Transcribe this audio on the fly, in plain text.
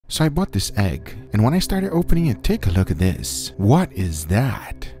So I bought this egg, and when I started opening it, take a look at this. What is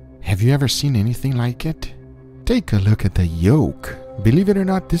that? Have you ever seen anything like it? Take a look at the yolk. Believe it or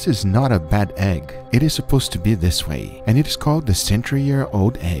not, this is not a bad egg. It is supposed to be this way, and it is called the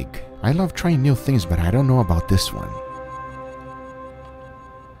century-year-old egg. I love trying new things, but I don't know about this one.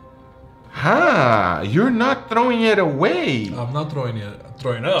 You're not throwing it away. I'm not throwing it, I'm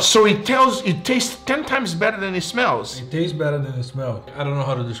throwing up. So it tastes 10 times better than it smells. It tastes better than it smells. I don't know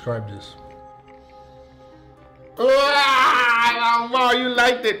how to describe this. Wow, you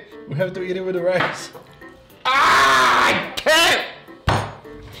liked it. We have to eat it with the rice. I can't.